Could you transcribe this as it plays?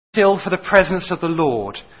Still for the presence of the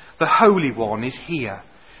Lord, the Holy One, is here.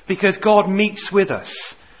 Because God meets with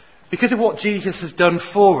us. Because of what Jesus has done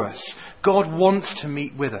for us, God wants to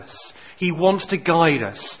meet with us. He wants to guide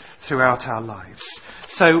us throughout our lives.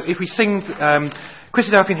 So if we sing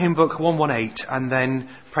Christadelphian Hymn Book 118 and then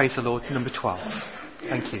Praise the Lord number 12.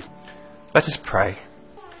 Thank you. Let us pray.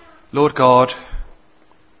 Lord God,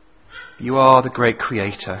 you are the great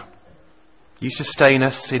Creator. You sustain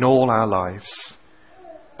us in all our lives.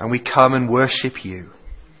 And we come and worship you.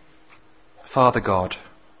 Father God,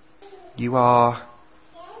 you are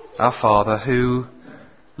our Father who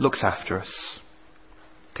looks after us,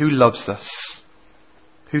 who loves us,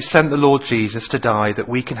 who sent the Lord Jesus to die that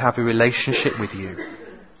we can have a relationship with you.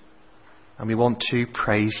 And we want to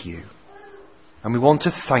praise you. And we want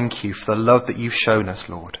to thank you for the love that you've shown us,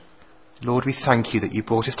 Lord. Lord, we thank you that you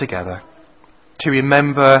brought us together to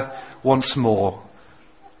remember once more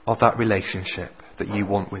of that relationship that you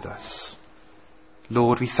want with us.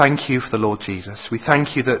 Lord, we thank you for the Lord Jesus. We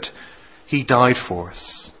thank you that he died for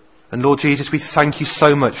us. And Lord Jesus, we thank you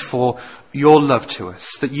so much for your love to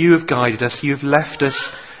us, that you have guided us, you have left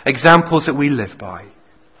us examples that we live by.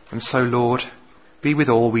 And so, Lord, be with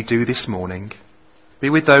all we do this morning.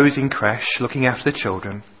 Be with those in creche looking after the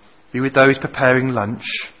children. Be with those preparing lunch.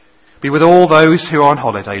 Be with all those who are on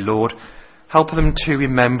holiday, Lord. Help them to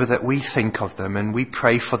remember that we think of them and we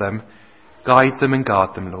pray for them. Guide them and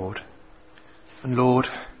guard them, Lord. And Lord,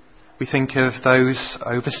 we think of those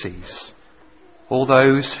overseas, all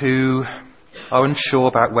those who are unsure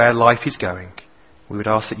about where life is going. We would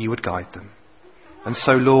ask that you would guide them. And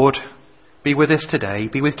so, Lord, be with us today.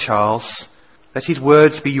 Be with Charles. Let his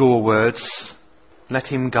words be your words. Let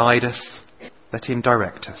him guide us. Let him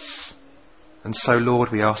direct us. And so, Lord,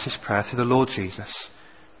 we ask this prayer through the Lord Jesus,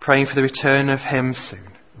 praying for the return of him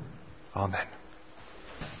soon. Amen.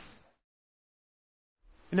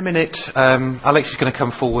 In a minute, Alex is going to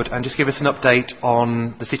come forward and just give us an update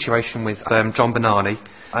on the situation with John Benani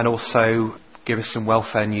and also give us some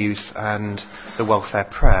welfare news and the welfare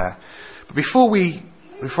prayer. But before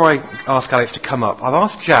I ask Alex to come up, I've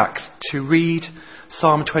asked Jack to read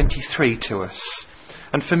Psalm 23 to us.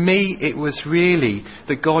 And for me, it was really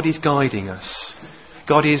that God is guiding us.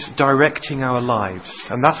 God is directing our lives.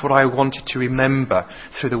 And that's what I wanted to remember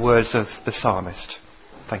through the words of the psalmist.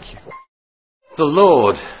 Thank you. The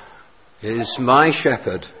Lord is my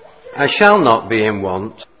shepherd. I shall not be in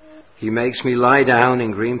want. He makes me lie down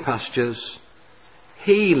in green pastures.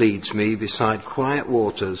 He leads me beside quiet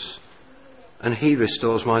waters, and he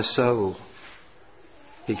restores my soul.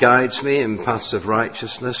 He guides me in paths of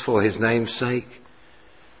righteousness for his name's sake.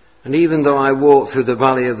 And even though I walk through the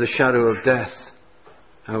valley of the shadow of death,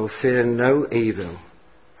 I will fear no evil,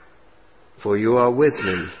 for you are with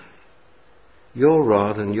me. Your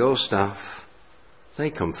rod and your staff, they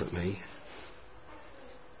comfort me.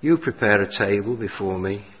 You prepare a table before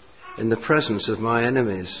me in the presence of my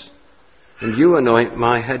enemies, and you anoint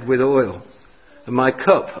my head with oil, and my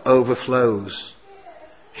cup overflows.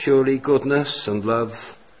 Surely goodness and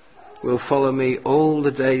love will follow me all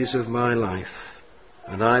the days of my life,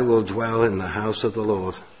 and I will dwell in the house of the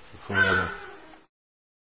Lord forever.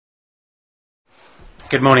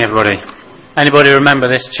 Good morning, everybody. Anybody remember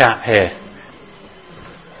this chap here?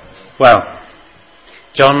 Well,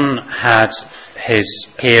 John had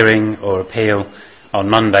his hearing or appeal on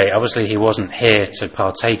Monday. Obviously, he wasn't here to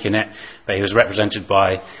partake in it, but he was represented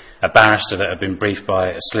by a barrister that had been briefed by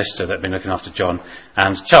a solicitor that had been looking after John,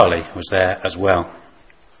 and Charlie was there as well.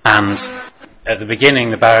 And at the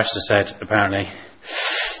beginning, the barrister said, apparently,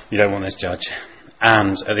 you don't want this, Judge.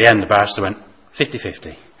 And at the end, the barrister went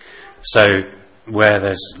 50-50. So where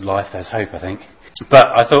there's life, there's hope, I think. But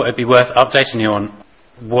I thought it'd be worth updating you on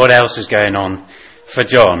what else is going on for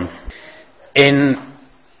John.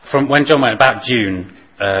 From when John went about June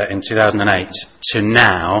in 2008 to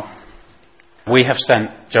now, we have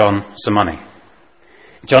sent John some money.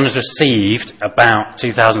 John has received about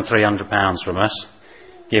 £2,300 from us,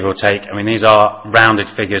 give or take. I mean, these are rounded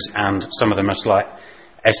figures and some of them are slight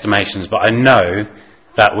estimations, but I know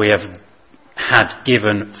that we have had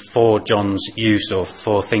given for John's use or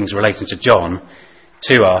for things relating to John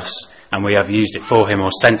to us, and we have used it for him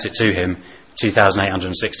or sent it to him,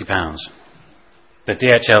 £2,860. The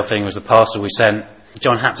DHL thing was the parcel we sent.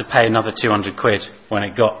 John had to pay another £200 when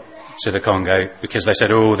it got to the Congo, because they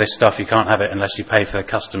said, oh, this stuff, you can't have it unless you pay for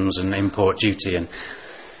customs and import duty.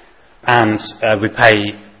 And we pay,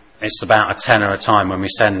 it's about a tenner a time when we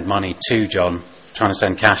send money to John, trying to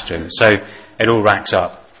send cash to him. So it all racks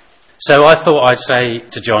up. So I thought I'd say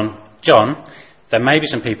to John, there may be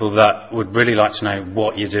some people that would really like to know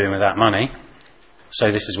what you're doing with that money. So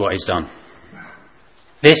this is what he's done.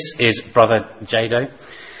 This is Brother Jado.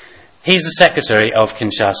 He's the secretary of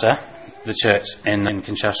Kinshasa, the church in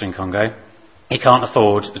Kinshasa in Congo. He can't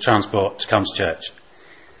afford the transport to come to church.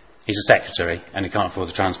 He's a secretary and he can't afford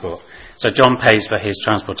the transport. So John pays for his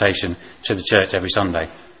transportation to the church every Sunday,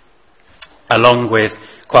 along with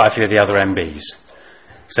quite a few of the other MBs.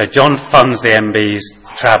 So John funds the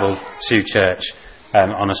MBs' travel to church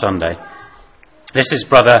on a Sunday. This is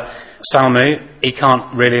Brother Salmu. He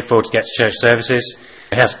can't really afford to get to church services.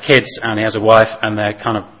 He has kids and he has a wife and they're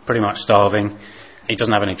kind of pretty much starving. He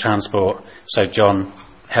doesn't have any transport, so John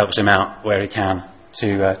helps him out where he can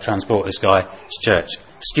to transport this guy to church.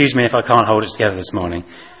 Excuse me if I can't hold it together this morning,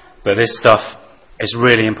 but this stuff is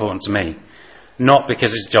really important to me. Not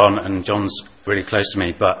because it's John and John's really close to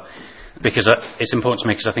me, but because it's important to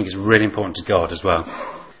me because I think it's really important to God as well.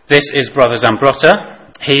 This is Brother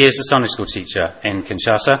Zambrotta. He is a Sunday school teacher in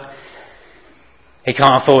Kinshasa. He's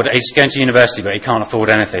going to university, but he can't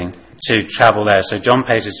afford anything to travel there, so John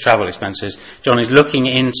pays his travel expenses. John is looking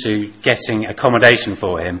into getting accommodation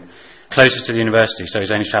for him closer to the university, so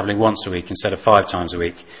he's only travelling once a week instead of 5 times a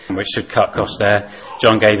week, which should cut costs there.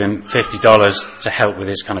 John gave him $50 to help with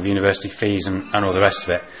his kind of university fees and all the rest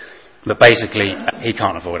of it. But basically, he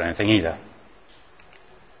can't afford anything either.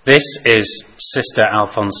 This is Sister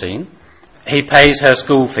Alphonsine. He pays her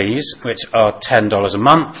school fees, which are $10 a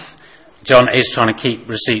month. John is trying to keep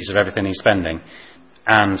receipts of everything he's spending.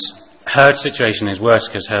 And her situation is worse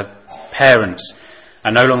because her parents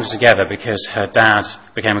are no longer together because her dad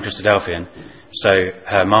became a Christadelphian. So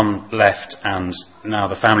her mum left and now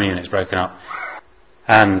the family unit's broken up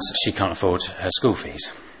and she can't afford her school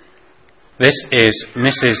fees. This is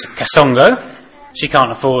Mrs. Kasongo. She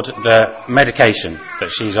can't afford the medication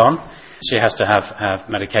that she's on. She has to have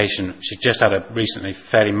medication. She just had a recently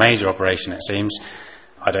fairly major operation, it seems.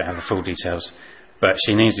 I don't have the full details. But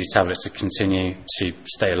she needs these tablets to continue to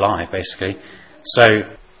stay alive, basically. So,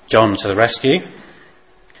 John to the rescue.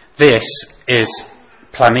 This is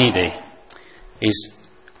Planidi.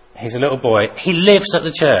 He's a little boy. He lives at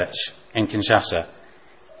the church in Kinshasa.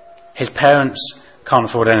 His parents can't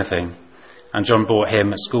afford anything. And John bought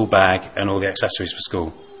him a school bag and all the accessories for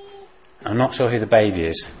school. I'm not sure who the baby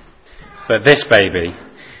is. But this baby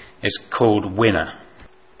is called Winner.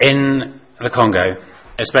 In the Congo,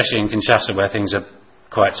 especially in Kinshasa where things are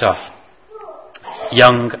quite tough,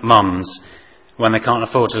 young mums, when they can't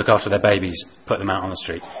afford to look after their babies, put them out on the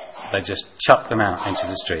street. They just chuck them out into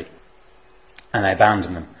the street and they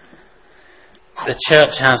abandon them. The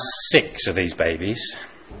church has 6 of these babies.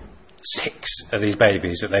 6 of these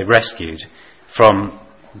babies that they rescued from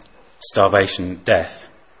starvation, death.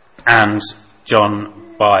 And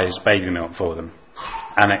John buys baby milk for them.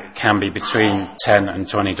 And it can be between $10 and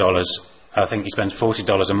 $20. I think he spends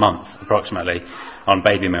 $40 a month, approximately, on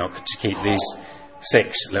baby milk to keep these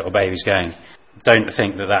 6 little babies going. Don't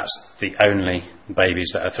think that that's the only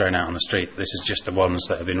babies that are thrown out on the street. This is just the ones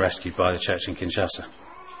that have been rescued by the church in Kinshasa.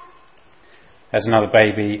 There's another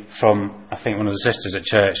baby from, I think, one of the sisters at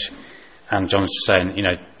church, and John's just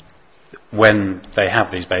saying, when they have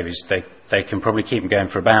these babies, they can probably keep them going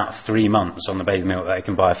for about 3 months on the baby milk that they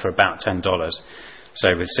can buy for about $10.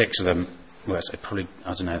 So with 6 of them, well, so probably,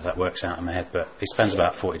 I don't know if that works out in my head, but he spends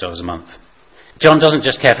about $40 a month. John doesn't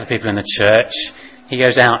just care for the people in the church, he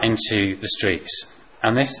goes out into the streets.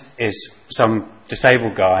 And this is some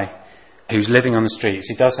disabled guy who's living on the streets.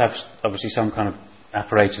 He does have, obviously, some kind of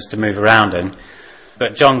apparatus to move around in,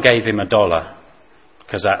 but John gave him $1,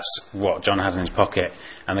 because that's what John had in his pocket,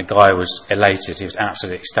 and the guy was elated, he was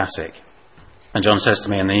absolutely ecstatic. And John says to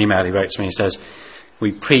me in the email he wrote to me, he says,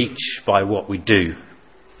 "We preach by what we do."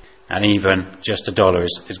 And even just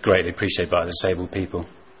 $1 is greatly appreciated by the disabled people.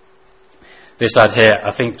 This lad here,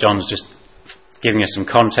 I think John's just giving us some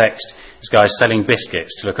context. This guy's selling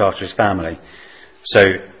biscuits to look after his family. So,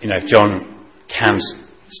 if John can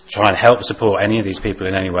try and help support any of these people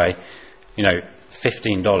in any way,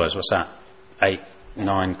 $15, what's that? 8,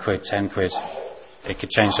 9 quid, 10 quid. It could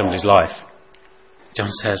change somebody's life. John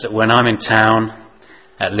says that when I'm in town,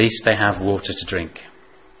 at least they have water to drink.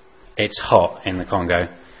 It's hot in the Congo,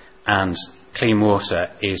 and clean water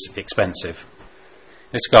is expensive.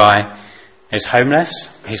 This guy is homeless.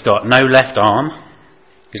 He's got no left arm.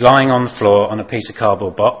 He's lying on the floor on a piece of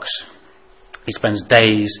cardboard box. He spends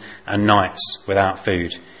days and nights without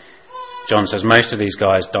food. John says most of these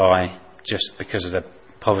guys die just because of the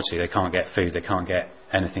poverty. They can't get food. They can't get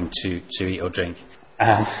anything to eat or drink.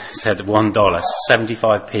 And said $1,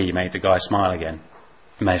 75p made the guy smile again.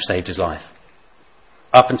 It may have saved his life.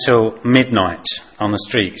 Up until midnight on the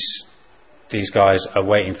streets, these guys are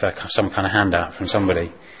waiting for some kind of handout from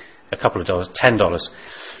somebody. A couple of dollars, $10.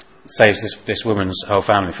 saves this woman's whole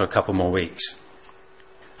family for a couple more weeks.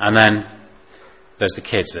 And then there's the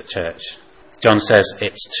kids at church. John says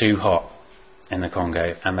it's too hot in the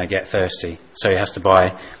Congo and they get thirsty, so he has to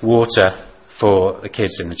buy water for the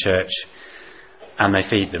kids in the church, and they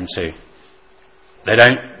feed them too. They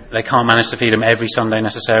can't manage to feed them every Sunday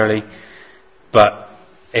necessarily, but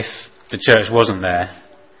if the church wasn't there,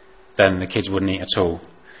 then the kids wouldn't eat at all.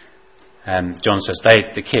 John says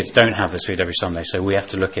the kids don't have this food every Sunday, so we have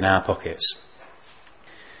to look in our pockets.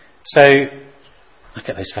 So look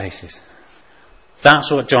at those faces.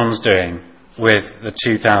 That's what John's doing with the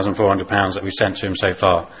 £2,400 that we've sent to him so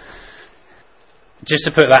far. Just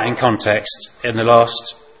to put that in context, in the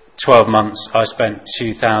last 12 months I spent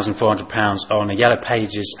 £2,400 on a Yellow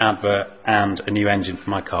Pages advert and a new engine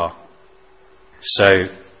for my car. So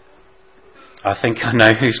I think I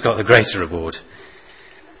know who's got the greater reward.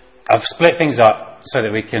 I've split things up so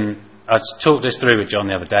that I talked this through with John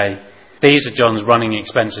the other day. These are John's running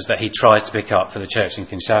expenses that he tries to pick up for the church in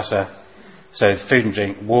Kinshasa. So food and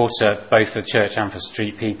drink, water, both for church and for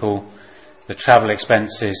street people, the travel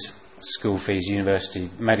expenses, school fees, university,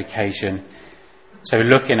 medication. So we're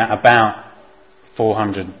looking at about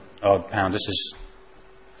 £400 odd. This is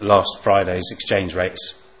last Friday's exchange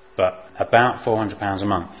rates, but about £400 a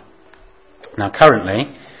month. Now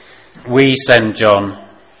currently, we send John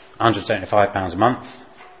 £175 a month.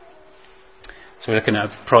 So we're looking at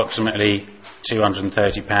approximately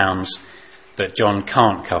 £230 that John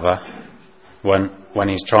can't cover when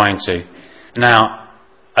he's trying to. Now,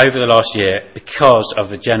 over the last year, because of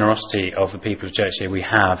the generosity of the people of church here, we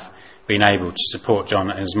have been able to support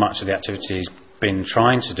John in as much of the activity he's been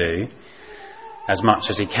trying to do, as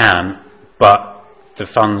much as he can, but the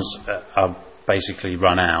funds are basically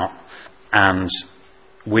run out, and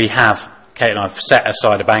Kate and I have set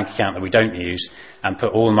aside a bank account that we don't use and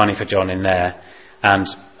put all the money for John in there and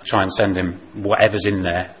try and send him whatever's in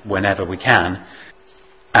there whenever we can.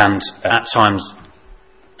 And at times,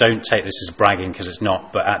 don't take this as bragging because it's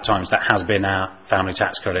not, but at times that has been our family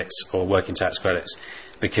tax credits or working tax credits,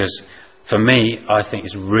 because for me, I think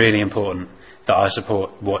it's really important that I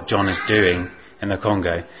support what John is doing in the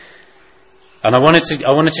Congo. And I wanted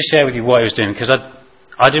to share with you what he was doing, because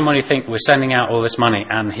I didn't want you to think we're sending out all this money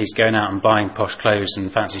and he's going out and buying posh clothes and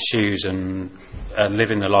fancy shoes and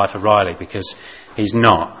living the life of Riley, because he's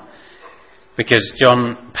not. Because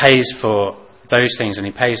John pays for those things, and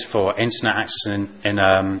he pays for internet access in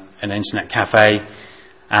an internet cafe,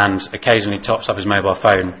 and occasionally tops up his mobile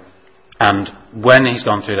phone. And when he's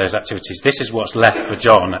gone through those activities, this is what's left for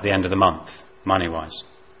John at the end of the month, money-wise.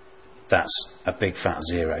 That's a big fat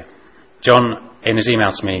zero. John, in his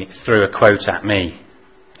email to me, threw a quote at me.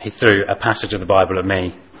 He threw a passage of the Bible at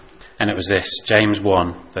me, and it was this, James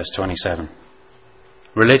 1, verse 27.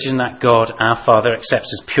 Religion that God, our Father,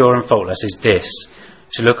 accepts as pure and faultless is this,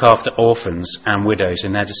 to look after orphans and widows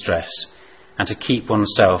in their distress, and to keep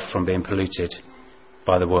oneself from being polluted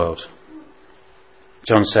by the world.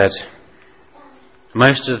 John said,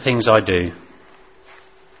 most of the things I do,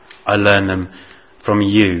 I learn them from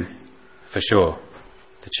you, for sure,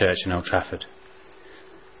 the church in Old Trafford.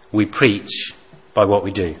 We preach by what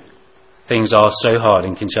we do. Things are so hard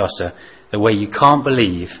in Kinshasa, the way you can't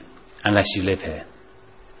believe unless you live here.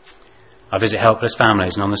 I visit helpless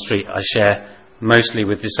families, and on the street I share mostly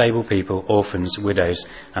with disabled people, orphans, widows,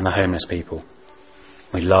 and the homeless people.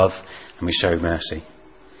 We love and we show mercy.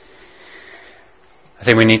 I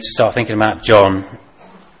think we need to start thinking about John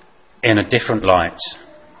in a different light.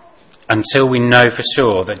 Until we know for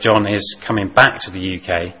sure that John is coming back to the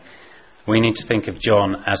UK, we need to think of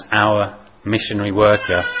John as our missionary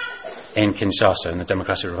worker in Kinshasa, in the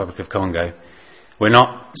Democratic Republic of Congo. We're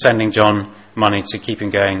not sending John money to keep him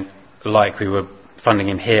going like we were funding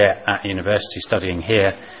him here at university, studying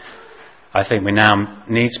here. I think we now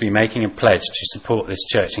need to be making a pledge to support this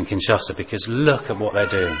church in Kinshasa, because look at what they're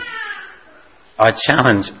doing. I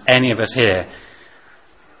challenge any of us here,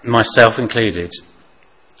 myself included,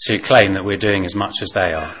 to claim that we're doing as much as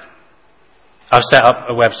they are. I've set up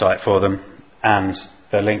a website for them, and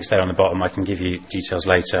the link's there on the bottom. I can give you details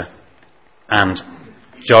later. And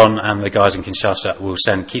John and the guys in Kinshasa will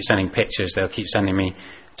keep sending pictures. They'll keep sending me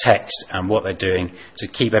text and what they're doing to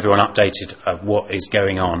keep everyone updated of what is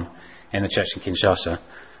going on in the church in Kinshasa.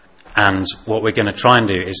 And what we're going to try and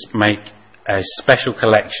do is make a special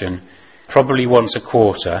collection, probably once a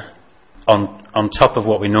quarter, on top of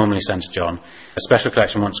what we normally send to John, a special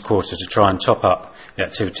collection once a quarter to try and top up the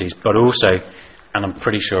activities, but also, and I'm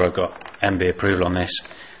pretty sure I've got MB approval on this,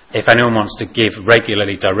 if anyone wants to give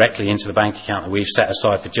regularly directly into the bank account that we've set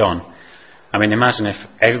aside for John, I mean, imagine if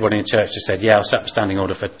everybody in church just said, yeah, I'll set up a standing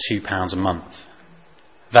order for £2 a month.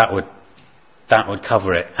 that would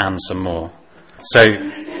cover it and some more. So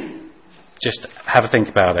just have a think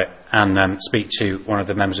about it and speak to one of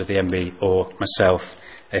the members of the MB or myself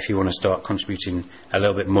if you want to start contributing a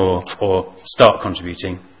little bit more or start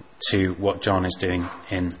contributing to what John is doing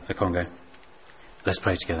in the Congo. Let's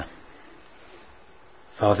pray together.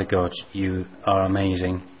 Father God, you are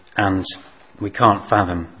amazing, and we can't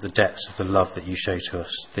fathom the depths of the love that you show to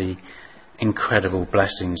us, the incredible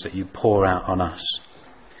blessings that you pour out on us.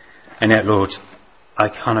 And yet, Lord, I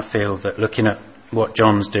kind of feel that looking at what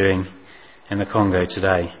John's doing in the Congo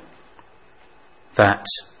today, that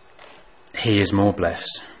he is more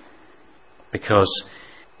blessed, because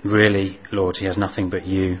really, Lord, he has nothing but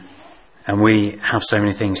you, and we have so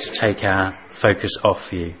many things to take our focus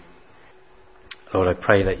off you. Lord, I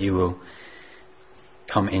pray that you will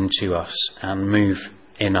come into us and move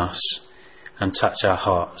in us and touch our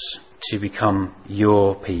hearts to become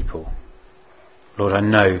your people. Lord, I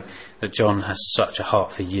know that John has such a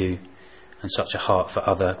heart for you and such a heart for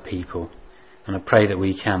other people. And I pray that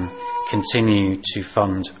we can continue to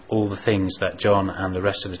fund all the things that John and the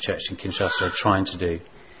rest of the church in Kinshasa are trying to do.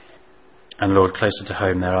 And Lord, closer to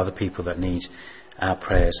home, there are other people that need our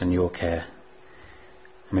prayers and your care.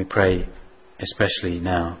 And we pray especially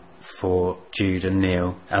now for Jude and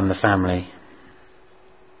Neil and the family.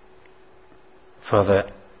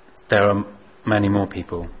 Father, there are many more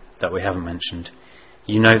people that we haven't mentioned.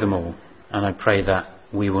 You know them all, and I pray that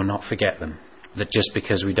we will not forget them, that just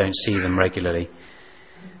because we don't see them regularly,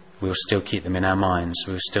 we'll still keep them in our minds,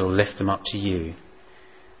 we'll still lift them up to you,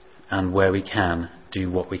 and where we can,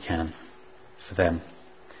 do what we can for them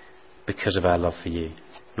because of our love for you.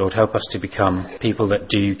 Lord, help us to become people that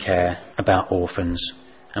do care about orphans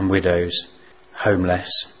and widows, homeless,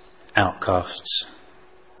 outcasts.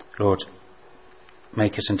 Lord,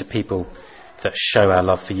 make us into people that show our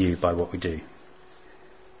love for you by what we do.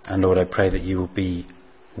 And Lord, I pray that you will be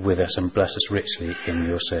with us and bless us richly in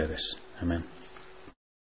your service. Amen.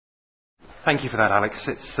 Thank you for that, Alex.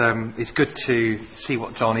 It's good to see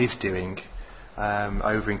what John is doing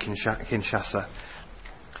over in Kinshasa,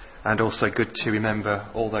 and also good to remember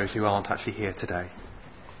all those who aren't actually here today.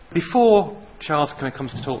 Before Charles kind of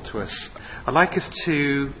comes to talk to us, I'd like us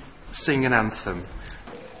to sing an anthem.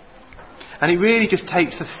 And it really just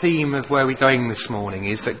takes the theme of where we're going this morning,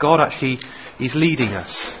 is that God actually is leading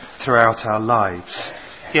us throughout our lives.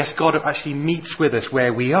 Yes, God actually meets with us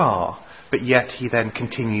where we are, but yet he then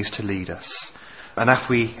continues to lead us. And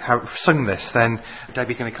after we have sung this, then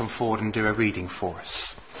Debbie's going to come forward and do a reading for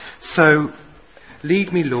us. So,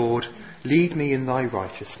 lead me, Lord, lead me in thy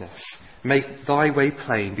righteousness. Make thy way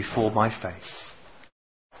plain before my face.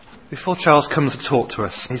 Before Charles comes to talk to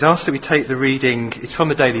us, he's asked that we take the reading, it's from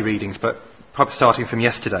the daily readings, but probably starting from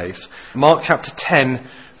yesterday's. Mark chapter 10,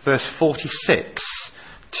 verse 46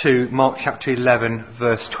 to Mark chapter 11,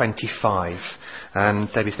 verse 25.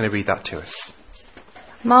 And Debbie's going to read that to us.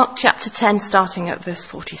 Mark chapter 10, starting at verse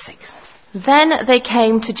 46. Then they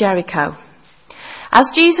came to Jericho.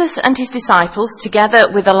 As Jesus and his disciples, together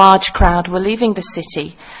with a large crowd, were leaving the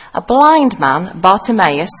city, a blind man,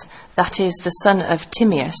 Bartimaeus, that is the son of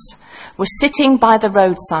Timaeus, was sitting by the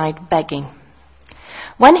roadside begging.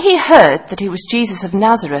 When he heard that it was Jesus of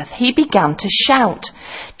Nazareth, he began to shout,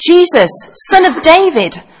 "Jesus, Son of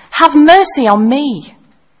David, have mercy on me."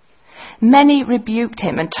 Many rebuked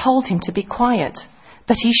him and told him to be quiet,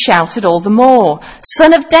 but he shouted all the more,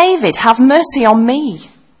 "Son of David, have mercy on me."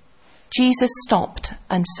 Jesus stopped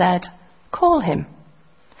and said, "Call him."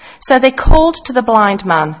 So they called to the blind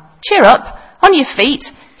man, "Cheer up, on your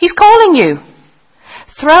feet, he's calling you."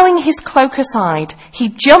 Throwing his cloak aside, he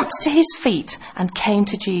jumped to his feet and came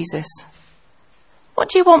to Jesus. "What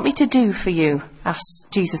do you want me to do for you?"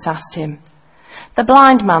 Jesus asked him. The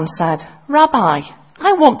blind man said, "Rabbi,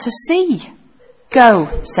 I want to see."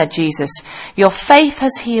 "Go," said Jesus, "your faith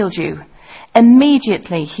has healed you."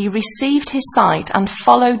 Immediately he received his sight and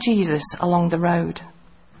followed Jesus along the road.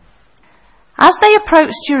 As they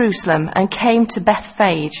approached Jerusalem and came to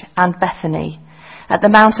Bethphage and Bethany at the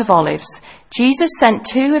Mount of Olives, Jesus sent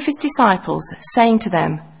two of his disciples, saying to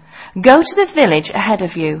them, "Go to the village ahead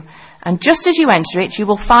of you, and just as you enter it, you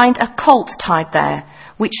will find a colt tied there,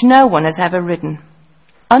 which no one has ever ridden.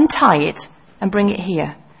 Untie it and bring it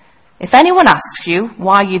here. If anyone asks you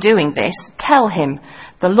why you're doing this, tell him,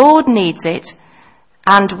 the Lord needs it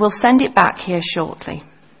and will send it back here shortly."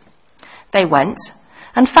 They went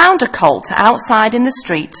and found a colt outside in the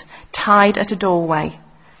street, tied at a doorway.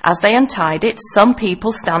 As they untied it, some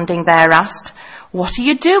people standing there asked, "What are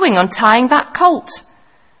you doing untying that colt?"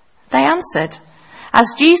 They answered,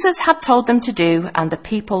 as Jesus had told them to do, and the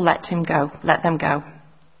people let them go.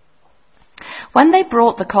 When they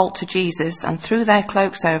brought the colt to Jesus and threw their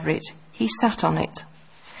cloaks over it, he sat on it.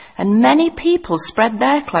 And many people spread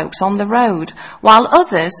their cloaks on the road, while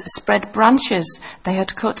others spread branches they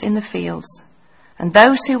had cut in the fields. And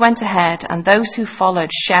those who went ahead and those who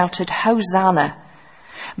followed shouted, "Hosanna!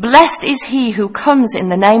 Blessed is he who comes in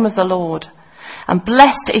the name of the Lord, and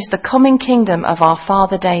blessed is the coming kingdom of our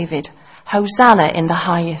father David. Hosanna in the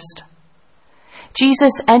highest."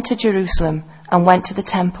 Jesus entered Jerusalem and went to the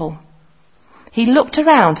temple. He looked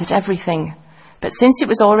around at everything, but since it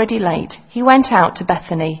was already late, he went out to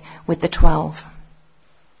Bethany with the 12.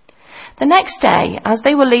 The next day, as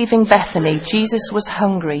they were leaving Bethany, Jesus was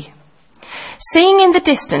hungry. Seeing in the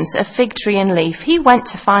distance a fig tree in leaf, he went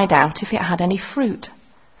to find out if it had any fruit.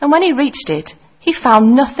 And when he reached it, he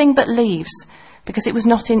found nothing but leaves, because it was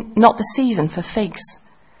not the season for figs.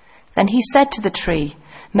 Then he said to the tree,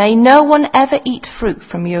 "May no one ever eat fruit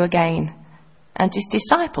from you again." And his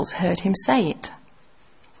disciples heard him say it.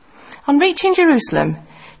 On reaching Jerusalem,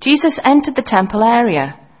 Jesus entered the temple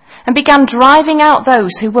area and began driving out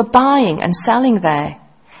those who were buying and selling there.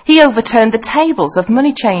 He overturned the tables of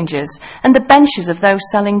money changers and the benches of those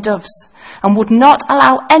selling doves, and would not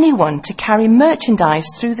allow anyone to carry merchandise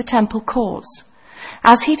through the temple courts.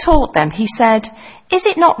 As he taught them, he said, "Is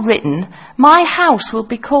it not written, 'My house will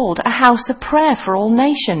be called a house of prayer for all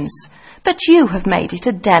nations'? But you have made it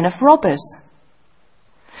a den of robbers."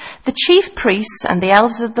 The chief priests and the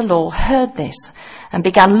elders of the law heard this and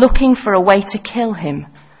began looking for a way to kill him,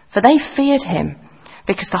 for they feared him,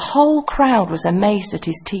 because the whole crowd was amazed at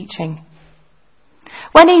his teaching.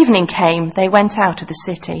 When evening came, they went out of the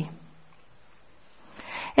city.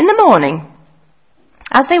 In the morning,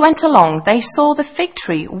 as they went along, they saw the fig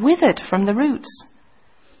tree withered from the roots.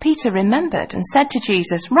 Peter remembered and said to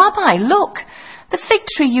Jesus, "Rabbi, look, the fig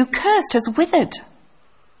tree you cursed has withered."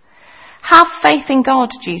 "Have faith in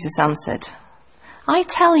God," Jesus answered. "I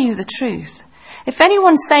tell you the truth. If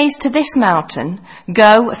anyone says to this mountain,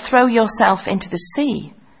 'Go, throw yourself into the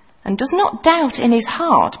sea,' and does not doubt in his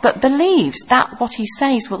heart, but believes that what he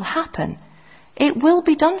says will happen, it will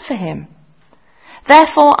be done for him.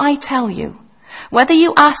 Therefore I tell you, whatever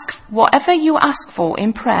you ask for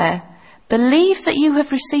in prayer, believe that you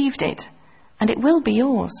have received it, and it will be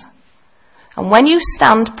yours. And when you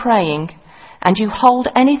stand praying, and you hold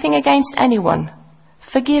anything against anyone,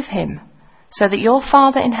 forgive him, so that your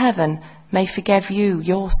Father in heaven may forgive you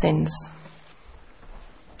your sins."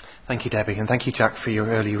 Thank you, Debbie, and thank you, Jack, for your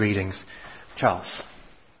early readings. Charles.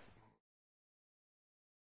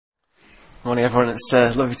 Morning, everyone. It's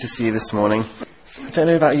lovely to see you this morning. I don't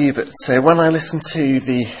know about you, but when I listen to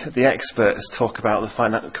the experts talk about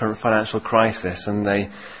the current financial crisis, and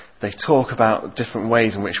they talk about different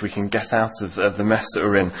ways in which we can get out of the mess that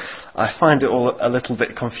we're in, I find it all a little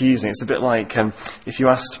bit confusing. It's a bit like if you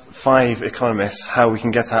asked 5 economists how we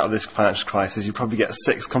can get out of this financial crisis, you probably get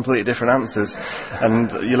 6 completely different answers,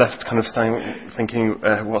 and you're left kind of thinking,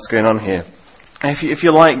 what's going on here? If you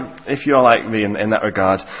are like me in that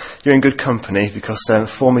regard, you're in good company, because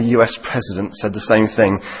former US President said the same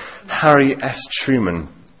thing. Harry S. Truman,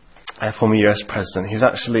 former US President, he was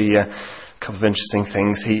actually a couple of interesting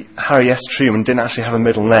things. Harry S. Truman didn't actually have a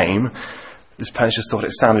middle name. His parents just thought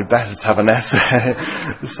it sounded better to have an S.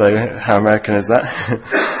 So how American is that?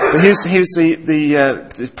 But he was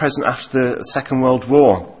the president after the Second World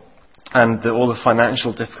War, and all the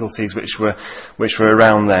financial difficulties which were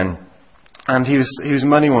around then. And he was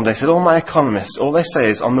moaning one day. Said, "All my economists, all they say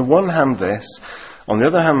is, on the one hand this, on the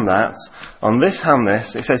other hand that, on this hand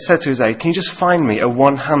this." He said to his aide, "Can you just find me a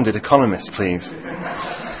one-handed economist, please?"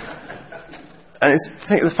 And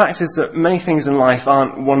the fact is that many things in life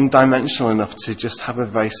aren't one-dimensional enough to just have a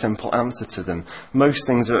very simple answer to them. Most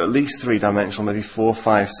things are at least 3-dimensional, maybe 4,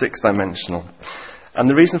 5, 6-dimensional. And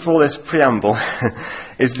the reason for all this preamble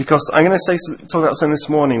is because I'm going to talk about something this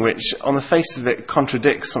morning which, on the face of it,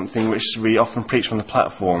 contradicts something which we often preach from the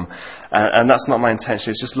platform. And that's not my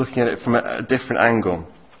intention. It's just looking at it from a different angle.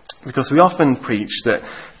 Because we often preach that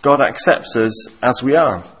God accepts us as we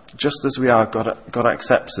are. Just as we are, God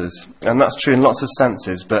accepts us. And that's true in lots of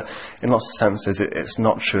senses, but in lots of senses it's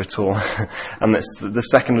not true at all. And it's the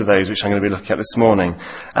second of those which I'm going to be looking at this morning.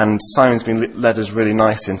 And Simon's been led us really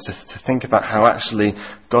nicely into to think about how actually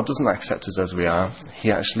God doesn't accept us as we are.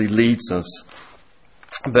 He actually leads us.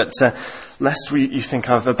 But lest you think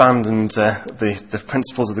I've abandoned the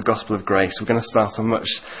principles of the gospel of grace, we're going to start on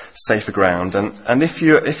much safer ground. And if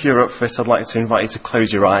you're up for it, I'd like to invite you to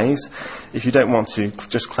close your eyes. If you don't want to,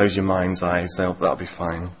 just close your mind's eyes. That'll be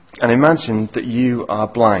fine. And imagine that you are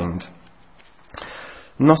blind.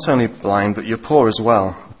 Not only blind, but you're poor as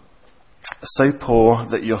well. So poor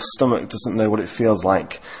that your stomach doesn't know what it feels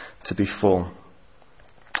like to be full.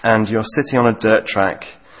 And you're sitting on a dirt track,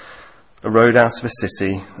 a road out of a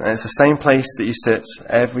city, and it's the same place that you sit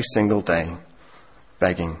every single day,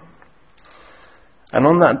 begging. And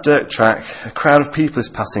on that dirt track, a crowd of people is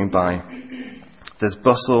passing by. There's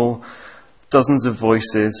bustle, dozens of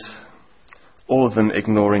voices, all of them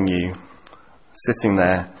ignoring you, sitting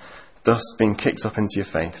there, dust being kicked up into your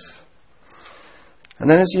face. And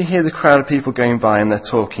then as you hear the crowd of people going by and they're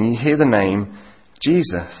talking, you hear the name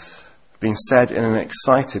Jesus being said in an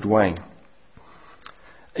excited way.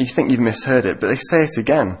 You think you've misheard it, but they say it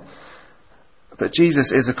again. But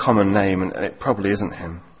Jesus is a common name, and it probably isn't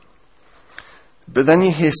him. But then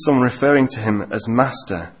you hear someone referring to him as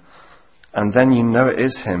Master, and then you know it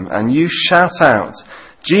is him, and you shout out,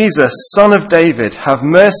 Jesus, Son of David, have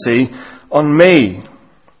mercy on me.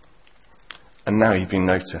 And now you've been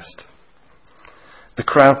noticed. The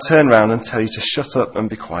crowd turn round and tell you to shut up and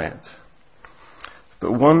be quiet.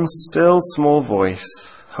 But one still small voice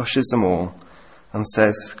hushes them all and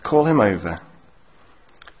says, call him over.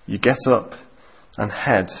 You get up and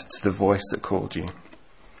head to the voice that called you.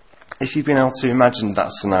 If you've been able to imagine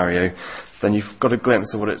that scenario, then you've got a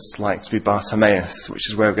glimpse of what it's like to be Bartimaeus, which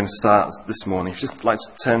is where we're going to start this morning. If you'd just like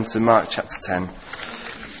to turn to Mark chapter 10,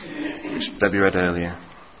 which Debbie read earlier.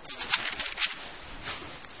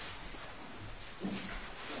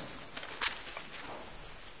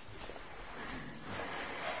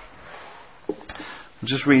 I'll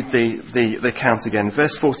just read the account again.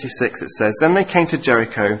 Verse 46, it says, Then they came to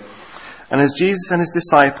Jericho, and as Jesus and his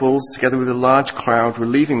disciples, together with a large crowd, were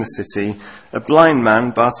leaving the city, a blind man,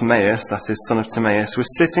 Bartimaeus, that is, son of Timaeus,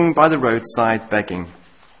 was sitting by the roadside begging.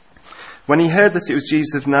 When he heard that it was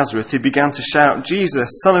Jesus of Nazareth, he began to shout,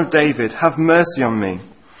 Jesus, Son of David, have mercy on me.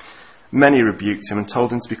 Many rebuked him and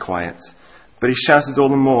told him to be quiet. But he shouted all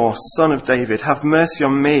the more, Son of David, have mercy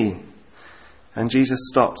on me. And Jesus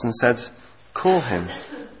stopped and said, Call him.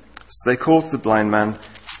 So they called to the blind man,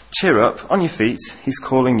 Cheer up, on your feet, he's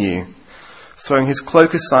calling you. Throwing his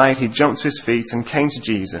cloak aside, he jumped to his feet and came to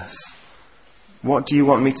Jesus. What do you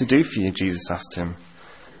want me to do for you? Jesus asked him.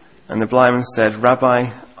 And the blind man said,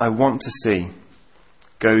 Rabbi, I want to see.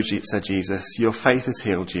 Go, said Jesus, your faith has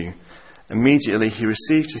healed you. Immediately he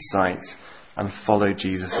received his sight and followed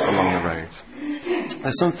Jesus along the road.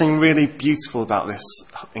 There's something really beautiful about this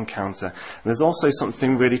encounter. And there's also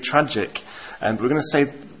something really tragic. And we're going to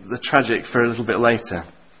save the tragic for a little bit later.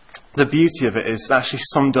 The beauty of it is actually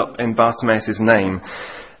summed up in Bartimaeus' name.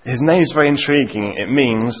 His name is very intriguing. It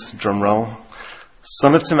means, drum roll,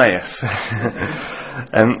 son of Timaeus.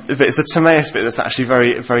 But it's the Timaeus bit that's actually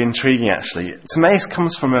very, very intriguing, actually. Timaeus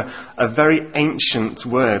comes from a very ancient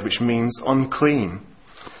word which means unclean.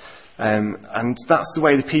 And that's the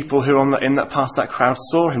way the people who were in that past that crowd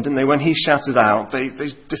saw him, didn't they? When he shouted out, they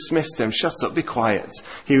dismissed him. Shut up, be quiet.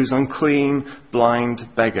 He was unclean, blind,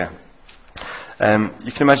 beggar.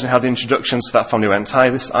 You can imagine how the introductions to that family went. Hi,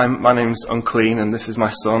 my name's Unclean, and this is my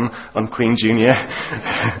son, Unclean Junior.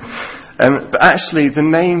 But actually, the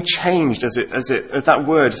name changed that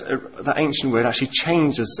ancient word actually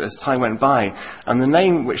changed as time went by. And the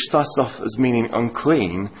name, which started off as meaning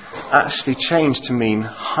unclean, actually changed to mean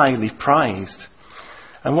highly prized.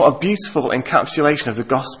 And what a beautiful encapsulation of the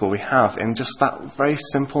gospel we have in just that very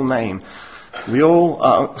simple name. We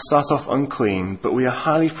all start off unclean, but we are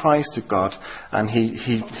highly prized to God, and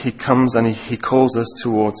He comes and He calls us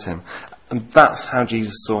towards Him. And that's how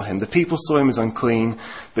Jesus saw him. The people saw him as unclean,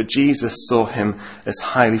 but Jesus saw him as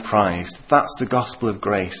highly prized. That's the gospel of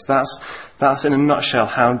grace. That's in a nutshell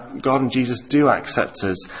how God and Jesus do accept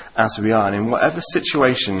us as we are, and in whatever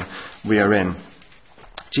situation we are in.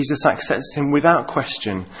 Jesus accepts him without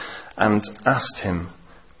question and asked him,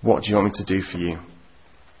 what do you want me to do for you?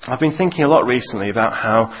 I've been thinking a lot recently about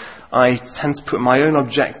how I tend to put my own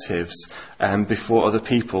objectives before other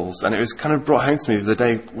people's, and it was kind of brought home to me the other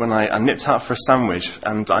day when I nipped out for a sandwich,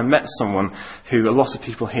 and I met someone who a lot of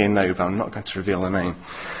people here know, but I'm not going to reveal their name.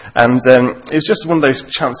 And it was just one of those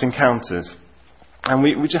chance encounters, and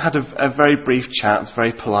we just had a very brief chat,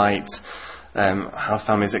 very polite, how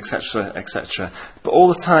families, etc., etc. But all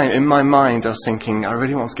the time in my mind I was thinking, I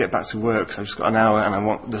really want to get back to work, so I've just got an hour,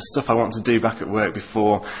 and there's stuff I want to do back at work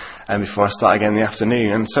before I start again in the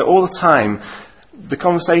afternoon. And so all the time the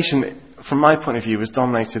conversation from my point of view was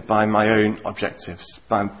dominated by my own objectives,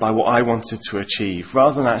 by what I wanted to achieve,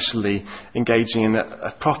 rather than actually engaging in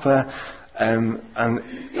a proper and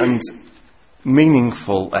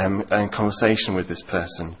meaningful conversation with this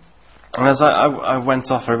person. And as I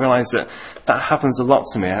went off, I realised that happens a lot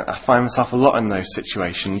to me. I find myself a lot in those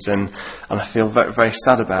situations, and I feel very, very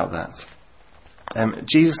sad about that.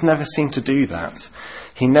 Jesus never seemed to do that.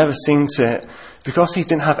 He never seemed to, because he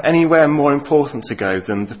didn't have anywhere more important to go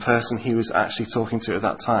than the person he was actually talking to at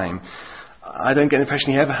that time. I don't get the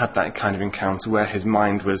impression he ever had that kind of encounter where his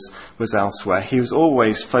mind was elsewhere. He was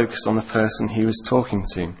always focused on the person he was talking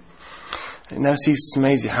to. It never ceases to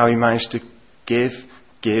amaze you how he managed to give,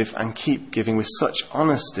 and keep giving with such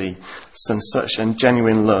honesty and such a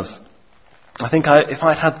genuine love. I think if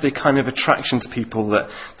I'd had the kind of attraction to people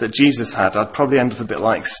that Jesus had, I'd probably end up a bit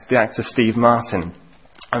like the actor Steve Martin.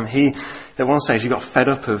 He, at one stage, he got fed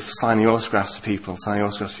up of signing autographs for people. So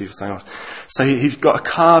he got a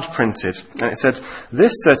card printed, and it said,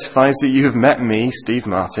 "This certifies that you have met me, Steve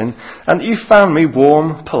Martin, and that you found me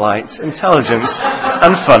warm, polite, intelligent,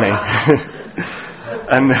 and funny."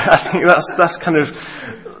 And I think that's kind of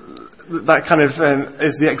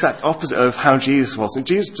is the exact opposite of how Jesus was. And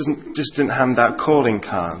Jesus just didn't hand out calling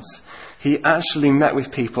cards. He actually met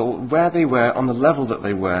with people where they were, on the level that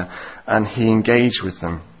they were, and he engaged with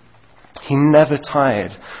them. He never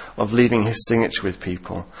tired of leaving his signature with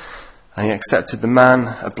people. And he accepted the man,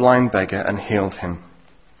 a blind beggar, and healed him.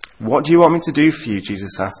 "What do you want me to do for you?"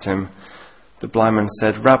 Jesus asked him. The blind man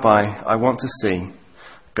said, "Rabbi, I want to see."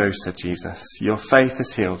 "Go," said Jesus. "Your faith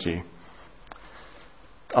has healed you."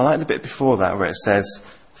 I like the bit before that where it says,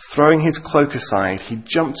 throwing his cloak aside, he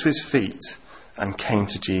jumped to his feet and came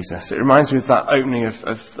to Jesus. It reminds me of that opening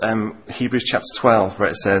of Hebrews chapter 12 where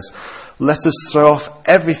it says, "Let us throw off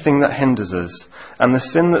everything that hinders us and the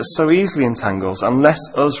sin that so easily entangles, and let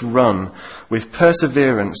us run with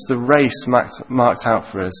perseverance the race marked out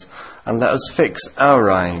for us, and let us fix our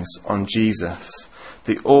eyes on Jesus,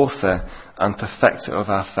 the author and perfecter of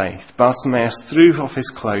our faith." Bartimaeus threw off his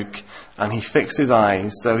cloak and he fixed his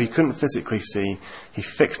eyes, though he couldn't physically see, he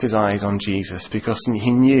fixed his eyes on Jesus because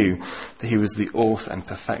he knew that he was the author and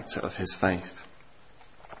perfecter of his faith.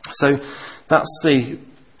 So that's the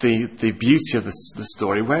beauty of the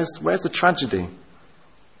story. Where's the tragedy?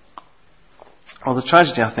 Well, the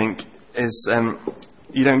tragedy, I think, is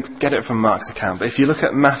you don't get it from Mark's account, but if you look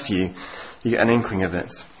at Matthew, you get an inkling of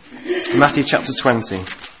it. Matthew chapter 20.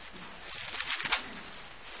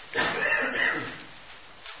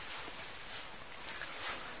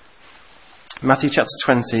 Matthew chapter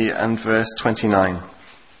 20 and verse 29.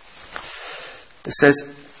 It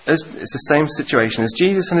says, it's the same situation. As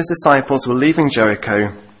Jesus and his disciples were leaving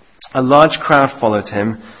Jericho, a large crowd followed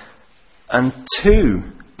him, and 2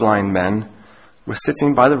 blind men were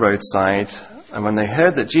sitting by the roadside, and when they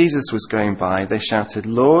heard that Jesus was going by, they shouted,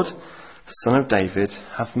 "Lord, Son of David,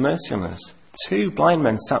 have mercy on us." 2 blind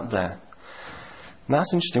men sat there. And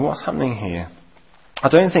that's interesting. What's happening here? I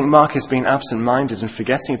don't think Mark is being absent-minded and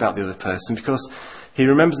forgetting about the other person, because he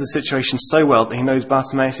remembers the situation so well that he knows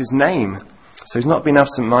Bartimaeus' name. So he's not being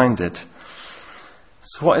absent-minded.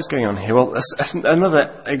 So what is going on here? Well,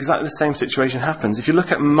 another exactly the same situation happens. If you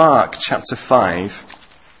look at Mark chapter 5,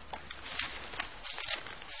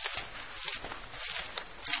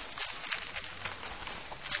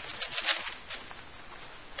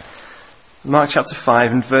 Mark chapter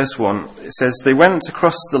 5 and verse 1, it says, "They went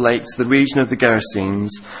across the lake to the region of the Gerasenes,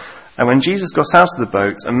 and when Jesus got out of the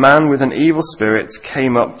boat, a man with an evil spirit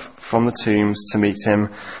came up from the tombs to meet him.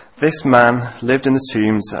 This man lived in the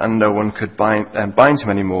tombs, and no one could bind him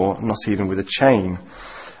anymore, not even with a chain."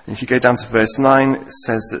 And if you go down to verse 9, it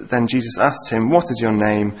says that then Jesus asked him, "What is your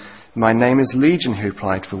name?" "My name is Legion," he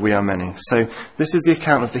replied, "for we are many." So this is the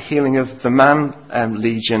account of the healing of the man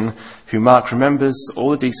Legion, who Mark remembers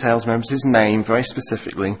all the details, remembers his name very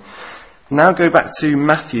specifically. Now go back to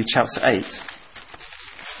Matthew chapter 8.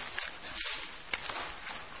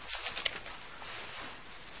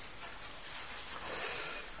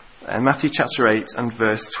 Matthew chapter 8 and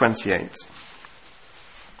verse 28.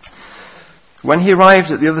 "When he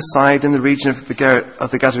arrived at the other side in the region of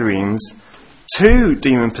the Gadarenes, 2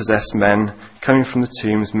 demon-possessed men coming from the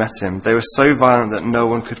tombs met him. They were so violent that no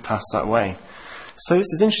one could pass that way." So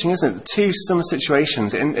this is interesting, isn't it? 2 similar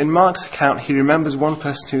situations. In Mark's account, he remembers one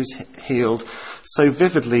person who was healed so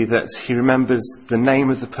vividly that he remembers the name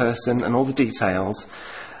of the person and all the details.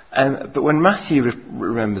 But when Matthew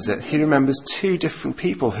remembers it, he remembers 2 different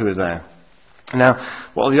people who were there. Now,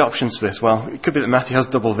 what are the options for this? Well, it could be that Matthew has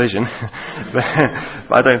double vision, but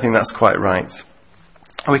I don't think that's quite right.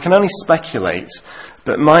 We can only speculate,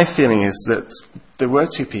 but my feeling is that there were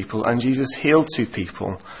 2 people and Jesus healed 2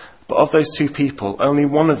 people. But of those 2 people, only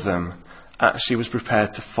one of them actually was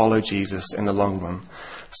prepared to follow Jesus in the long run.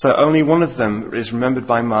 So only one of them is remembered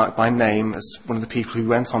by Mark by name as one of the people who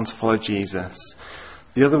went on to follow Jesus.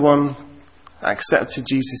 The other one accepted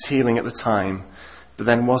Jesus' healing at the time, but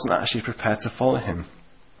then wasn't actually prepared to follow him.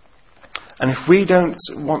 And if we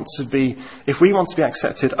want to be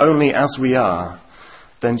accepted only as we are,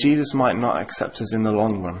 then Jesus might not accept us in the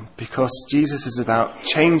long run, because Jesus is about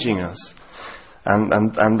changing us.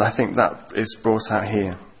 And I think that is brought out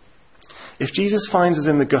here. If Jesus finds us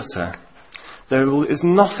in the gutter, there is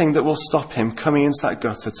nothing that will stop him coming into that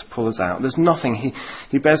gutter to pull us out. There's nothing.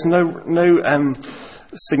 He bears no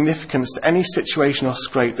significance to any situation or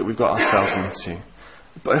scrape that we've got ourselves into.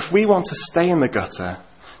 But if we want to stay in the gutter,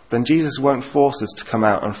 then Jesus won't force us to come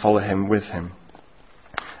out and follow him with him.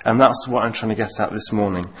 And that's what I'm trying to get at this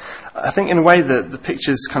morning. I think in a way the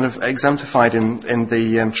picture's kind of exemplified in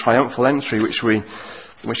the triumphal entry which we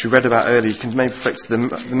read about earlier. You can maybe flick to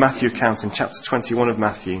the Matthew account in chapter 21 of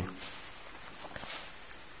Matthew.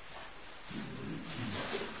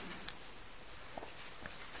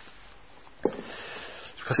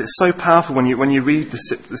 Because it's so powerful when you read the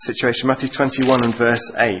situation. Matthew 21 and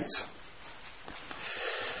verse 8.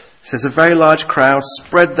 It says, a very large crowd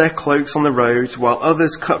spread their cloaks on the road, while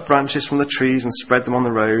others cut branches from the trees and spread them on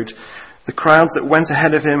the road. The crowds that went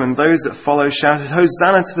ahead of him and those that followed shouted,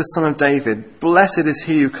 Hosanna to the Son of David! Blessed is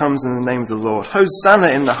he who comes in the name of the Lord!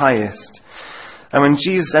 Hosanna in the highest! And when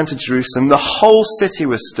Jesus entered Jerusalem, the whole city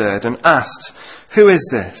was stirred and asked, who is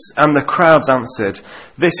this? And the crowds answered,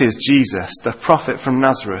 this is Jesus, the prophet from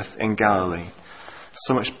Nazareth in Galilee.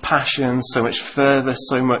 So much passion, so much fervour,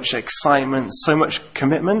 so much excitement, so much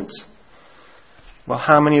commitment. Well,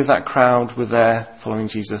 how many of that crowd were there following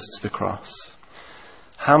Jesus to the cross?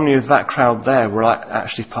 How many of that crowd there were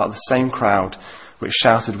actually part of the same crowd which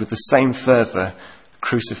shouted with the same fervour,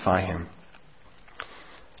 crucify him?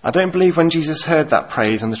 I don't believe when Jesus heard that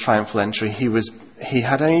praise and the triumphal entry, he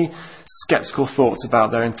had any sceptical thoughts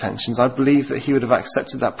about their intentions. I believe that he would have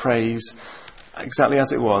accepted that praise exactly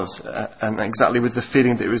as it was, and exactly with the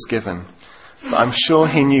feeling that it was given. But I'm sure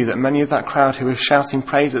he knew that many of that crowd who were shouting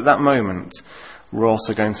praise at that moment were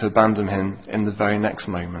also going to abandon him in the very next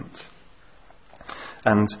moment.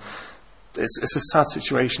 And it's a sad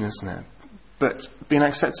situation, isn't it? But being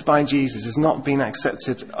accepted by Jesus is not being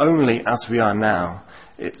accepted only as we are now.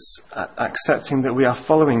 It's accepting that we are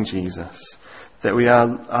following Jesus, that we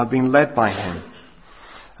are being led by him.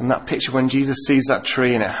 And that picture when Jesus sees that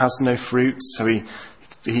tree and it has no fruit, so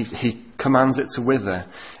he commands it to wither,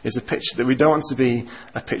 is a picture that we don't want to be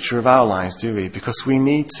a picture of our lives, do we? Because we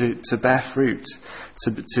need to bear fruit,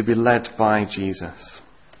 to be led by Jesus,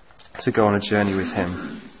 to go on a journey with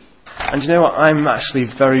him. And you know what? I'm actually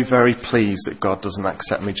very, very pleased that God doesn't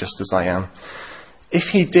accept me just as I am. If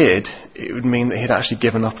he did, it would mean that he'd actually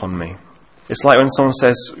given up on me. It's like when someone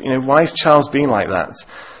says, why is Charles being like that?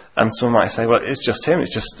 And someone might say, well, it's just him.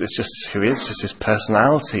 It's just who he is. It's just his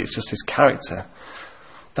personality. It's just his character.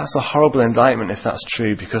 That's a horrible indictment if that's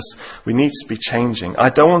true, because we need to be changing. I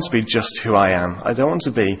don't want to be just who I am. I don't want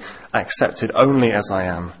to be accepted only as I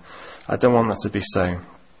am. I don't want that to be so.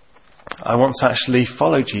 I want to actually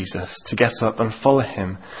follow Jesus, to get up and follow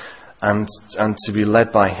him, and to be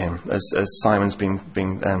led by him, as Simon's been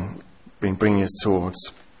bringing us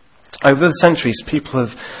towards. Over the centuries, people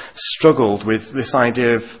have struggled with this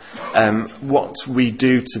idea of what we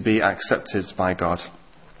do to be accepted by God.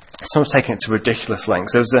 Some have taken it to ridiculous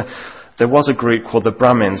lengths. There was a group called the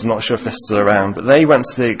Brahmins, I'm not sure if they're still around, but they went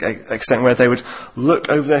to the extent where they would look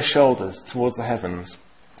over their shoulders towards the heavens,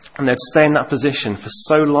 and they'd stay in that position for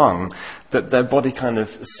so long that their body kind of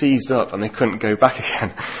seized up and they couldn't go back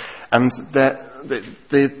again. And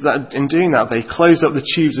in doing that, they closed up the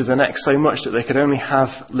tubes of their neck so much that they could only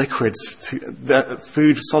have liquids,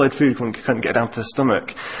 solid food couldn't get down to the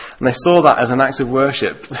stomach. And they saw that as an act of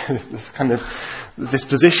worship, this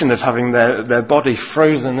position of having their body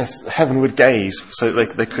frozen, this heavenward gaze, so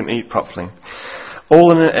that they couldn't eat properly.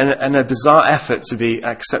 All in a bizarre effort to be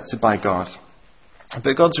accepted by God.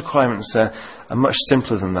 But God's requirements are much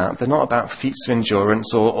simpler than that. They're not about feats of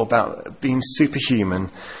endurance or about being superhuman.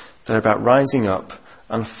 They're about rising up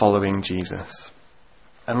and following Jesus.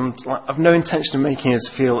 And I've no intention of making us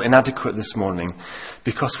feel inadequate this morning,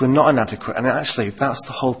 because we're not inadequate. And actually, that's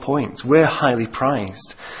the whole point. We're highly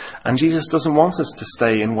prized. And Jesus doesn't want us to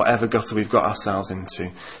stay in whatever gutter we've got ourselves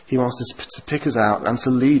into. He wants us to pick us out and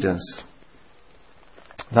to lead us.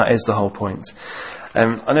 That is the whole point. I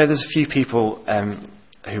know there's a few people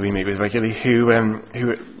who we meet with regularly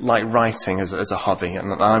who like writing as a hobby,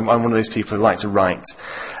 and I'm one of those people who like to write.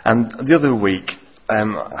 And the other week,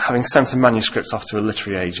 having sent a manuscript off to a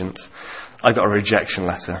literary agent, I got a rejection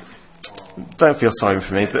letter. Don't feel sorry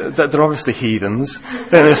for me, but they're obviously heathens.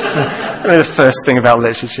 They know the first thing about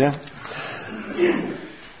literature.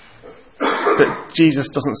 But Jesus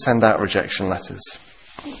doesn't send out rejection letters.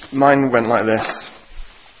 Mine went like this.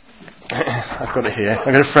 I've got it here.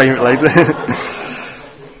 I'm going to frame it later.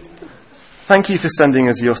 Thank you for sending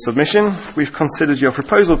us your submission. We've considered your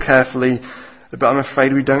proposal carefully, but I'm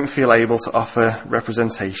afraid we don't feel able to offer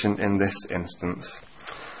representation in this instance.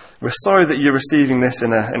 We're sorry that you're receiving this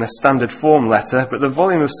in a standard form letter, but the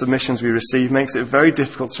volume of submissions we receive makes it very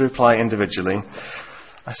difficult to reply individually.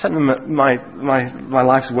 I sent them my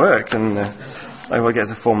life's work, and I will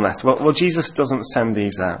get a form letter. Well, Jesus doesn't send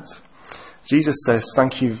these out. Jesus says,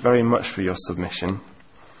 thank you very much for your submission.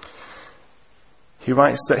 He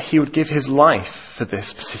writes that he would give his life for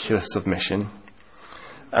this particular submission,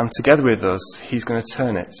 and together with us, he's going to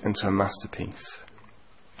turn it into a masterpiece.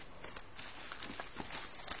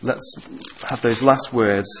 Let's have those last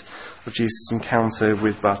words of Jesus' encounter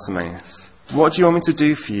with Bartimaeus. What do you want me to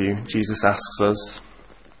do for you? Jesus asks us.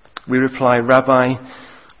 We reply, Rabbi,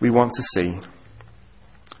 we want to see.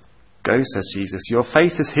 Go, says Jesus, your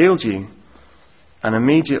faith has healed you. And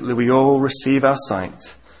immediately we all receive our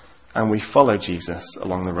sight, and we follow Jesus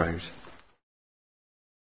along the road.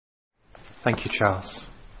 Thank you, Charles.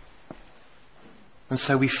 And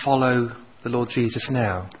so we follow the Lord Jesus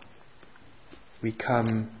now. We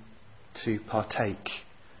come to partake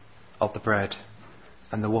of the bread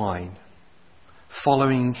and the wine,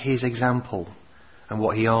 following his example and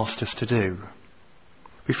what he asked us to do.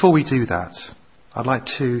 Before we do that, I'd like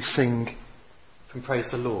to sing from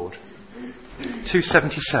Praise the Lord,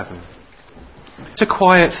 277. It's a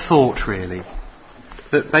quiet thought, really,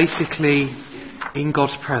 that basically in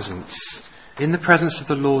God's presence, in the presence of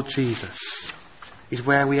the Lord Jesus, is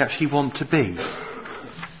where we actually want to be.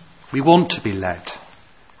 We want to be led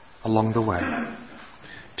along the way.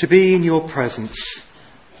 To be in your presence,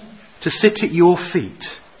 to sit at your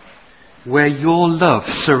feet, where your love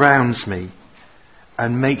surrounds me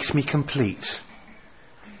and makes me complete.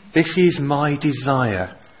 This is my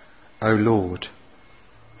desire, O Lord.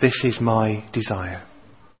 This is my desire.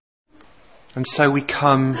 And so we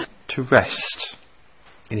come to rest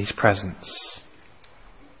in his presence.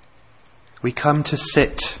 We come to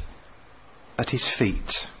sit at his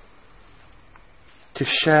feet, to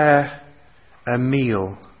share a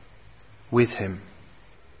meal with him.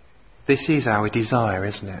 This is our desire,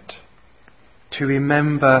 isn't it? To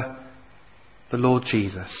remember the Lord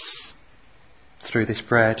Jesus through this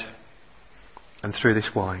bread and through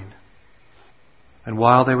this wine. And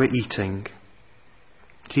while they were eating,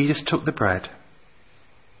 Jesus took the bread.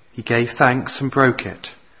 He gave thanks and broke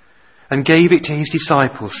it and gave it to his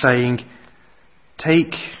disciples, saying,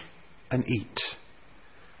 take and eat.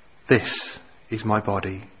 This is my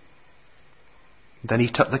body. Then he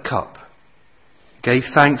took the cup, gave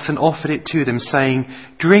thanks and offered it to them, saying,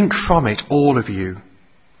 drink from it, all of you.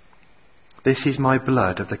 This is my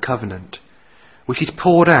blood of the covenant, which is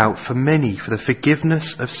poured out for many for the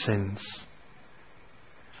forgiveness of sins.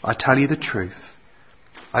 I tell you the truth,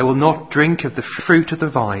 I will not drink of the fruit of the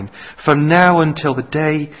vine from now until the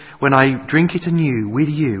day when I drink it anew with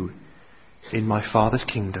you in my Father's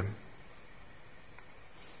kingdom.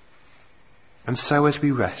 And so as we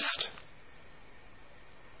rest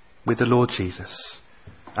with the Lord Jesus,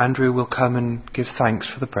 Andrew will come and give thanks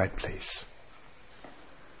for the bread, please.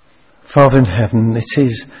 Father in heaven, it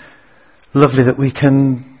is lovely that we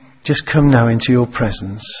can just come now into your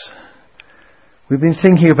presence. We've been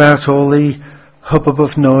thinking about all the hubbub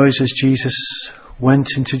of noise as Jesus went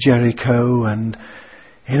into Jericho, and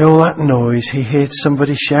in all that noise he heard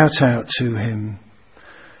somebody shout out to him.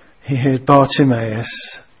 He heard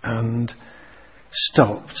Bartimaeus and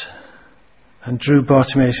stopped and drew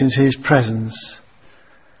Bartimaeus into his presence.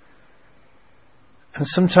 And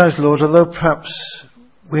sometimes, Lord, although perhaps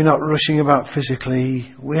we're not rushing about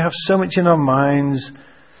physically, we have so much in our minds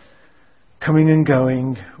coming and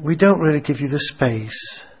going, we don't really give you the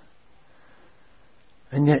space.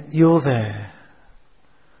 And yet you're there.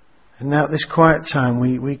 And now at this quiet time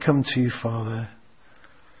we come to you, Father,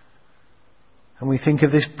 and we think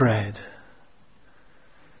of this bread.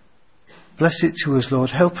 Bless it to us, Lord.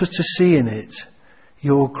 Help us to see in it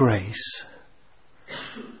your grace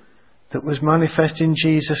that was manifest in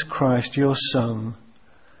Jesus Christ, your Son,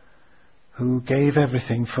 who gave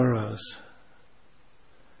everything for us.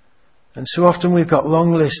 And so often we've got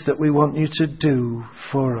long lists that we want you to do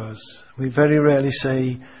for us. We very rarely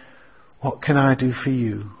say, what can I do for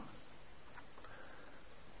you?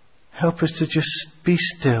 Help us to just be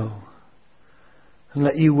still and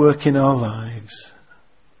let you work in our lives.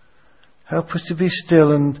 Help us to be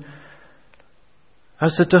still and,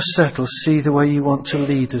 as the dust settles, see the way you want to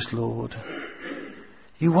lead us, Lord.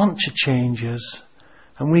 You want to change us,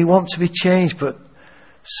 and we want to be changed, but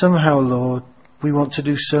somehow, Lord, we want to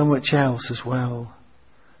do so much else as well.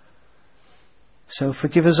 So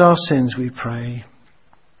forgive us our sins, we pray.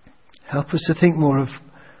 Help us to think more of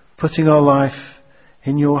putting our life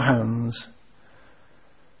in your hands,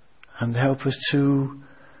 and help us to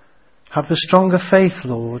have the stronger faith,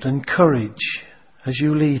 Lord, and courage as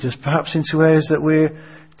you lead us, perhaps into areas that we're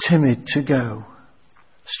timid to go.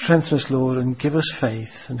 Strengthen us, Lord, and give us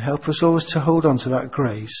faith, and help us always to hold on to that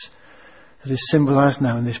grace that is symbolised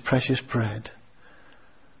now in this precious bread.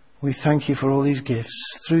 We thank you for all these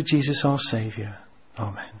gifts through Jesus our Saviour.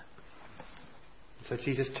 Amen. So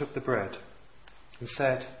Jesus took the bread and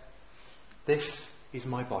said, "This is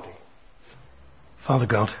my body." Father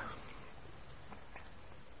God,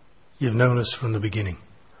 you've known us from the beginning,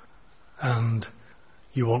 and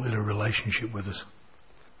you wanted a relationship with us.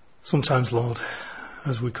 Sometimes, Lord,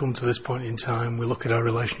 as we come to this point in time, we look at our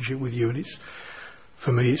relationship with you, and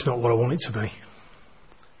for me, it's not what I want it to be.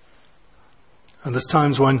 And there's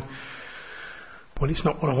times when it's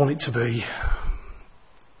not what I want it to be,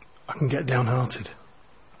 I can get downhearted.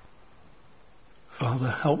 Father,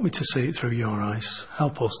 help me to see it through your eyes.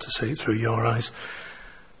 Help us to see it through your eyes.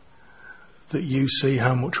 That you see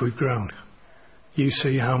how much we've grown. You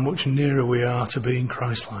see how much nearer we are to being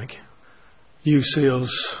Christ-like. You see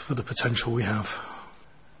us for the potential we have.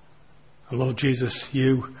 And Lord Jesus,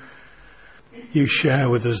 you share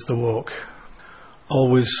with us the walk,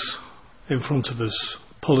 always in front of us,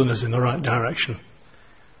 pulling us in the right direction.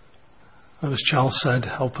 And as Charles said,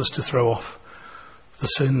 help us to throw off the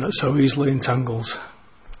sin that so easily entangles,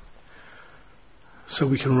 so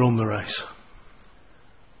we can run the race.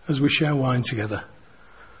 As we share wine together,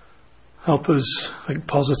 help us think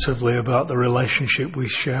positively about the relationship we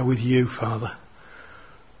share with you, Father,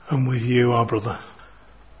 and with you, our brother.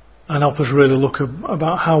 And help us really look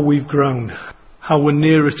about how we've grown, how we're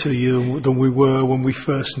nearer to you than we were when we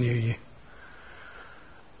first knew you.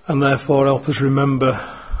 And therefore help us remember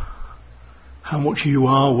how much you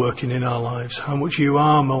are working in our lives, how much you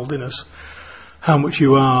are moulding us, how much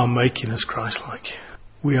you are making us Christ-like.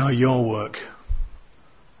 We are your work,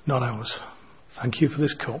 not ours. Thank you for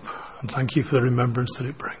this cup, and thank you for the remembrance that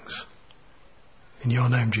it brings. In your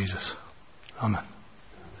name, Jesus. Amen.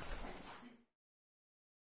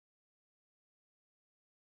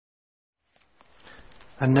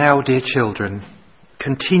 And now, dear children,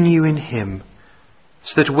 continue in him,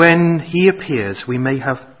 so that when he appears we may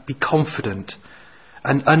be confident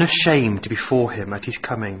and unashamed before him at his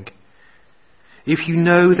coming. If you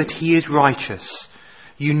know that he is righteous,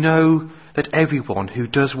 you know that everyone who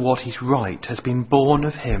does what is right has been born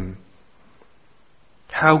of him.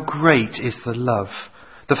 How great is the love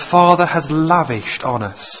the Father has lavished on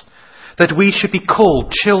us, that we should be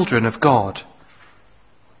called children of God.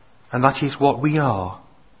 And that is what we are.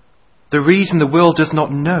 The reason the world does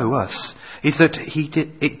not know us is that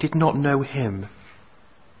it did not know him.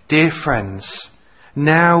 Dear friends,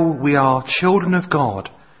 now we are children of God,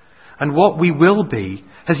 and what we will be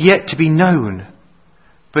has yet to be known.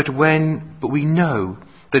 But we know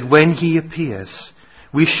that when he appears,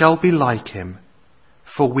 we shall be like him,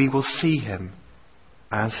 for we will see him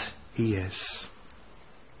as he is.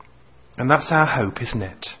 And that's our hope, isn't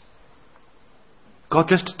it? God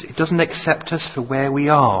doesn't accept us for where we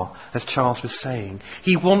are, as Charles was saying.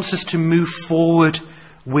 He wants us to move forward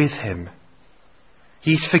with him.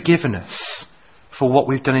 He's forgiven us for what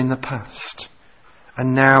we've done in the past.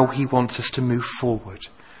 And now he wants us to move forward,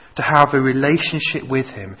 to have a relationship with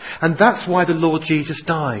him. And that's why the Lord Jesus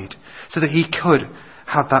died, so that he could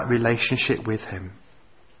have that relationship with him.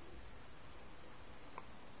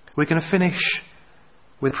 We're going to finish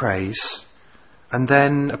with praise, and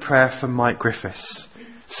then a prayer from Mike Griffiths.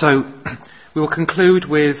 So we will conclude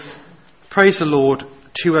with Praise the Lord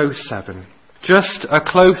 207. Just a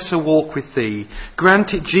closer walk with thee.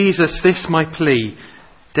 Grant it, Jesus, this my plea,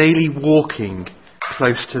 daily walking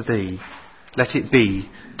close to thee. Let it be,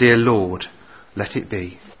 dear Lord, let it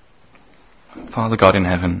be. Father God in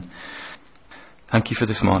heaven, thank you for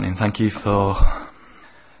this morning. Thank you for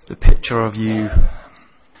the picture of you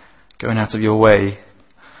going out of your way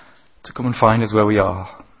to come and find us where we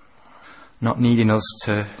are, not needing us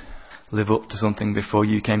to live up to something before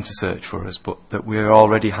you came to search for us, but that we're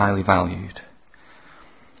already highly valued.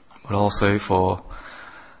 But also for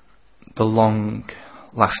the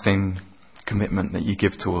long-lasting commitment that you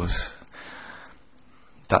give to us,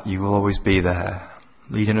 that you will always be there,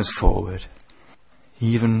 leading us forward.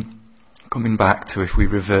 Even coming back to, if we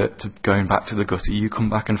revert to going back to the gutter, you come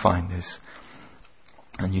back and find us,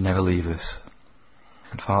 and you never leave us.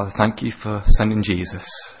 And Father, thank you for sending Jesus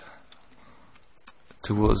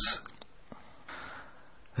to us,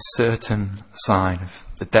 a certain sign of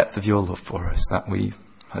the depth of your love for us that we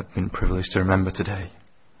have been privileged to remember today.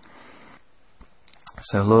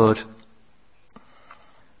 So Lord,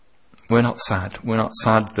 we're not sad. We're not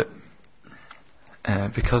sad that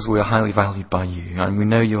because we are highly valued by you, and we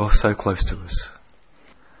know you're so close to us.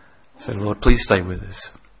 So Lord, please stay with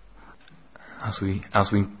us as we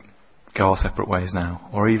go our separate ways now,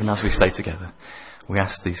 or even as we stay together. We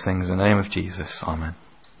ask these things in the name of Jesus. Amen.